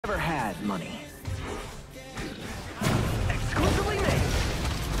never had money. Exclusively made.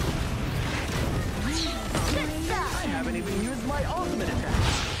 I haven't even used my ultimate attack.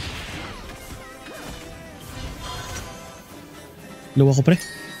 Low ako, pre.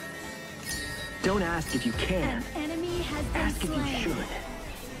 Don't ask if you can. An enemy has been Ask if you slain. should.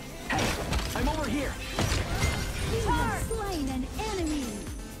 Hey, I'm over here. You have slain an enemy.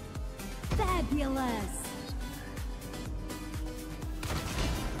 Fabulous.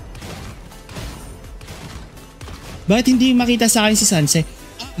 Bakit hindi makita sa akin si Sanse?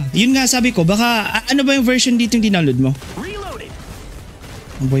 Yun nga sabi ko, baka ano ba yung version dito yung download mo? Reloaded.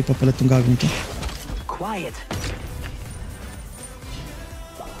 Ang boy pa pala itong gagawin to. Quiet.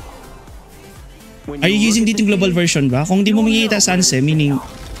 Are you using dito yung global version ba? Kung hindi mo makikita Sanse, meaning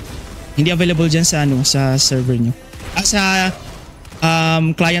hindi available dyan sa ano, sa server nyo. Sa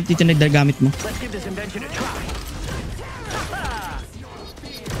client dito na gamit mo. Let's give this invention a try.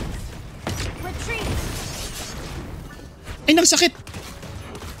 Retreat. Ay, nagsakit!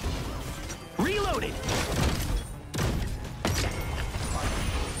 Reloaded.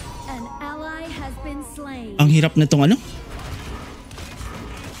 An ally has been slain. Ang hirap na tong ano?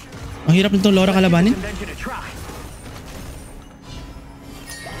 Ang hirap na tong Laura kalabanin. Invention a try.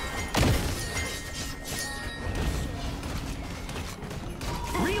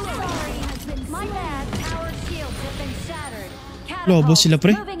 Sorry has been my bad. Tower shields have been shattered. Lobo sila,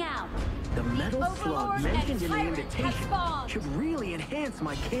 pre. Moving out. The metal slug Overlord mentioned in and the tyrant invitation have spawned. should really enhance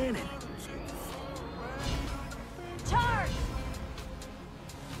my cannon. Charge.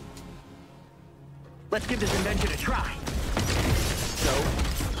 Let's give this invention a try. So,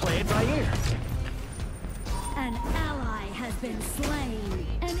 play it by ear. An ally has been slain.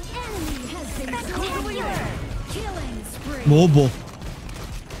 An enemy has been slain. Killing spree. Bobo.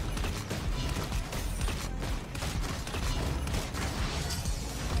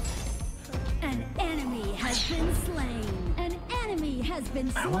 An enemy has been slain. An enemy has been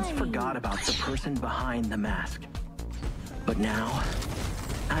slain. I once forgot about the person behind the mask. But now,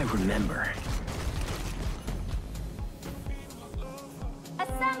 I remember.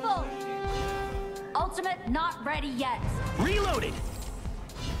 Assemble. Ultimate not ready yet. Reloaded!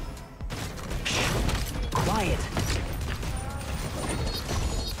 Quiet.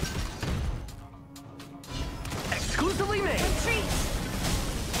 Exclusively made. Retreat.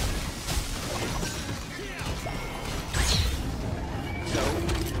 So,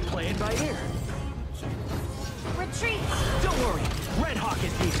 play it by ear. Retreat. Don't worry, Red Hawk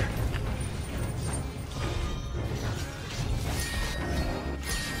is here.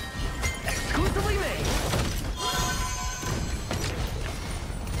 Exclusively made.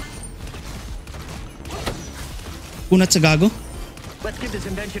 Kunat sa gago. Let's give this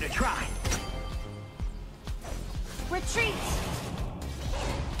invention a try. Retreat.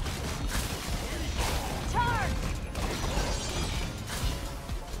 Charge.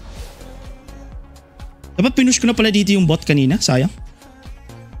 Dapat pinush ko na pala dito yung bot kanina. Sayang.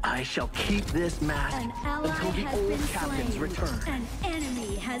 I shall keep this mask An ally until the has old been captain's slain. return. An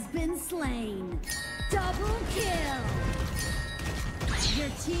enemy has been slain. Double kill.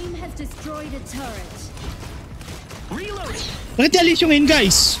 Your team has destroyed a turret. Reloading! Bakit alis yung ngayon,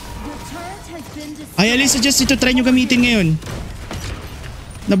 guys? Your turret has been destroyed. Ay, alis suggest ito. Try nyo gamitin ngayon.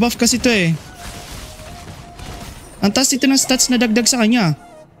 Nabuff kasi ito eh. Ang taas ito ng stats na dagdag sa kanya.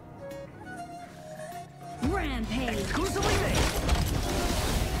 Rampage. Exclusively made.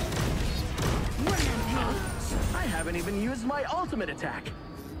 Rampage. I haven't even used my ultimate attack.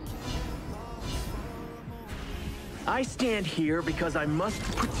 I stand here because I must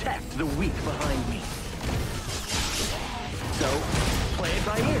protect the weak behind me. So, play it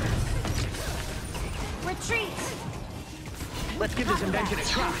by ear. Retreat. Let's give this invention a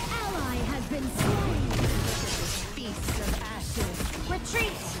try. Ally has been slain. Feast of ashes.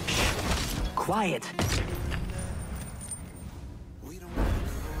 Retreat. Quiet.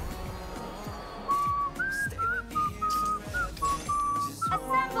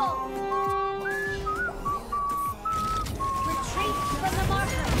 Assemble. Retreat from the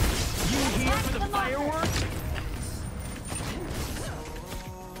marker. You here for the Attack the marker. fireworks?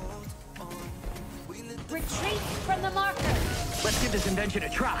 Retreat from the marker. Let's give this invention a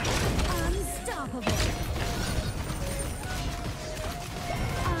try. Unstoppable.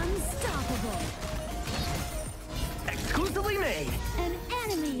 Unstoppable. Exclusively made. An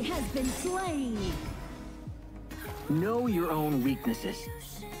enemy has been slain. Know your own weaknesses,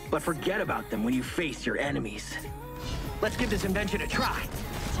 but forget about them when you face your enemies. Let's give this invention a try.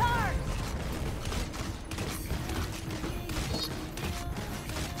 Charge.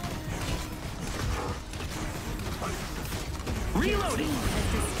 Reloading!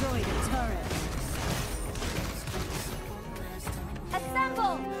 Has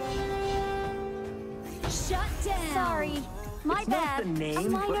My It's not bad. the name, A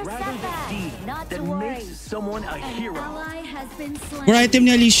minor but rather the setback. deed Not that to worry. makes someone a An hero. ally has been slain. Core item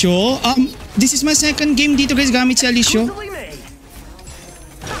ni Alicio. This is my second game dito guys gamit si Alicio. Exclusively made.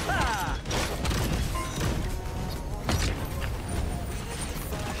 Ha-ha!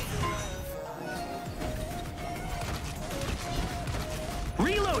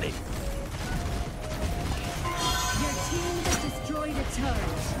 Reloading. Your team has destroyed a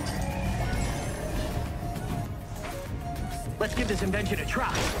turret. Let's give this invention a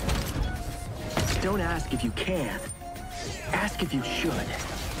try. Don't ask if you can. Ask if you should.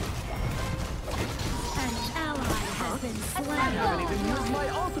 An ally has been slain. I haven't even used my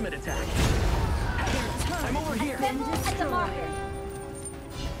ultimate attack. I'm over here. At the marker.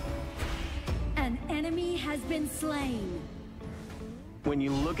 An enemy has been slain. When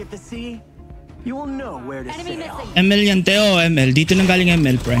you look at the sea, you will know where to Enemy sail. missing. ML yan Teo, ML. Dito nang galing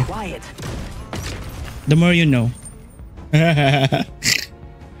ML pre. Quiet. The more you know.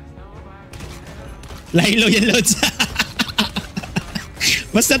 Laylo yan Lods.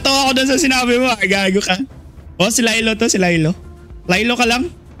 Basta to ako dun sa sinabi mo. Gago ka. Oh si Laylo to, si Laylo. Laylo ka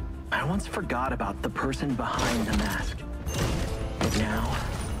lang? I once forgot about the person behind the mask. But now,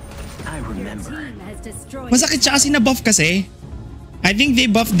 I remember. Team has destroyed. Masakit siya kasi na-buff kasi. I think they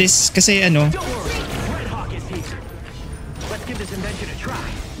buff this kasi ano. Don't worry, Red Hawk is here. Let's give this invention a try.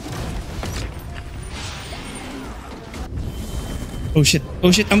 Oh shit,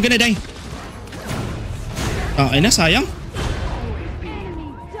 I'm gonna die. Okay na, sayang.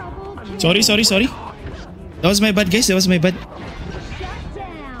 Enemy double kill. Sorry. That was my bad guys, that was my bad. Shut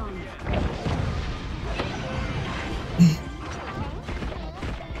down.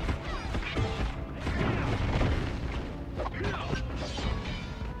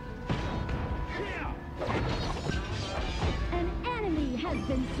 An enemy has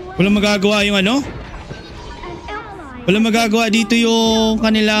been slain. Walang magagawa yung ano? An ally. Walang magagawa dito yung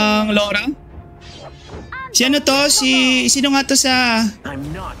kanilang Laura? Si ano to? Sino nga to sa... I'm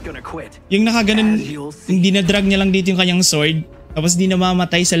not gonna quit. Yung nakaganon, hindi na drag niya lang dito yung kanyang sword. Tapos di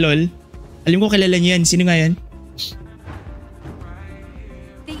namamatay sa LOL. Alam ko kilala niya yan. Sino nga yan?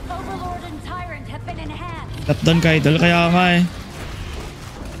 The Overlord and Tyrant have been enhanced. Tatdon ka idol. Kaya nga eh.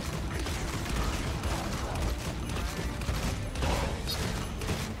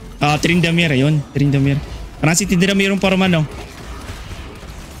 Trindamir yun. Trindamir. Parang si Trindamir yung parang ano.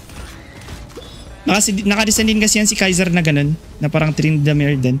 Nakadesign din kasi yan si Kaiser na ganun. Na parang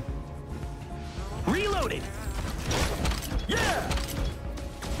Trindamir din. Reloading. Yeah.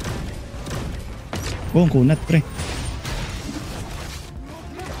 Oh, ang kunat pre.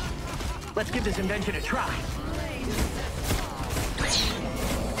 Let's give this invention a try.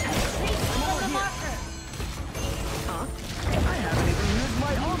 Huh? I haven't even used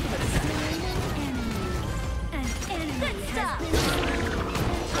my ultimate attack. An enemy has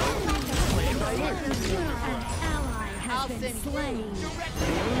been slain. An ally has been slain. The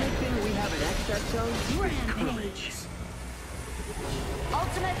only thing we have in excess of is Rampage. courage.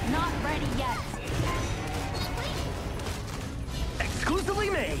 Ultimate not ready yet. Exclusively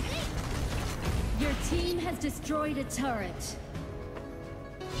made. Your team has destroyed a turret.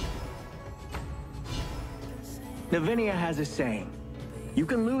 Navinia has a saying. You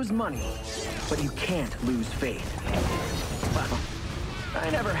can lose money, but you can't lose faith. Well, I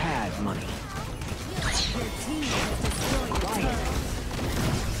never had money. Your team has destroyed a Quiet. turret.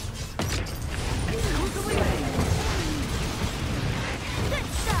 Exclusively made. Good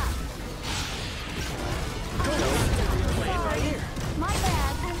stuff. Right here. My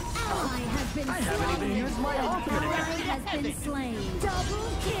bad. An ally has been I haven't even slain. used my An ultimate ally attack. has been slain. Double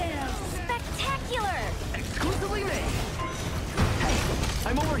kill. Spectacular. Exclusively made. Hey,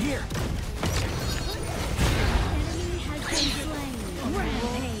 I'm over here. Enemy has been slain.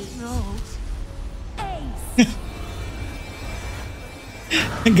 Rampage. Ace.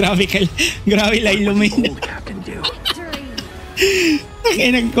 Grabe Laylo mo yun. Old Captain do. Victory. Kaya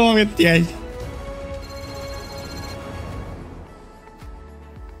nag-comment yan.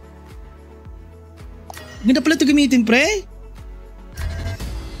 Ganda pala ito gamitin pre.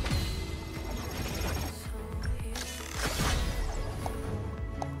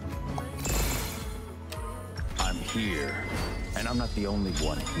 I'm here, and I'm not the only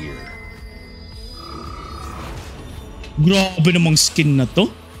one here. Grabe namang skin na to.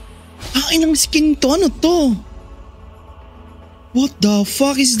 Ang skin to. Ano to? What the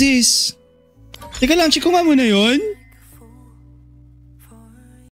fuck is this? Teka lang, check ko nga muna yun.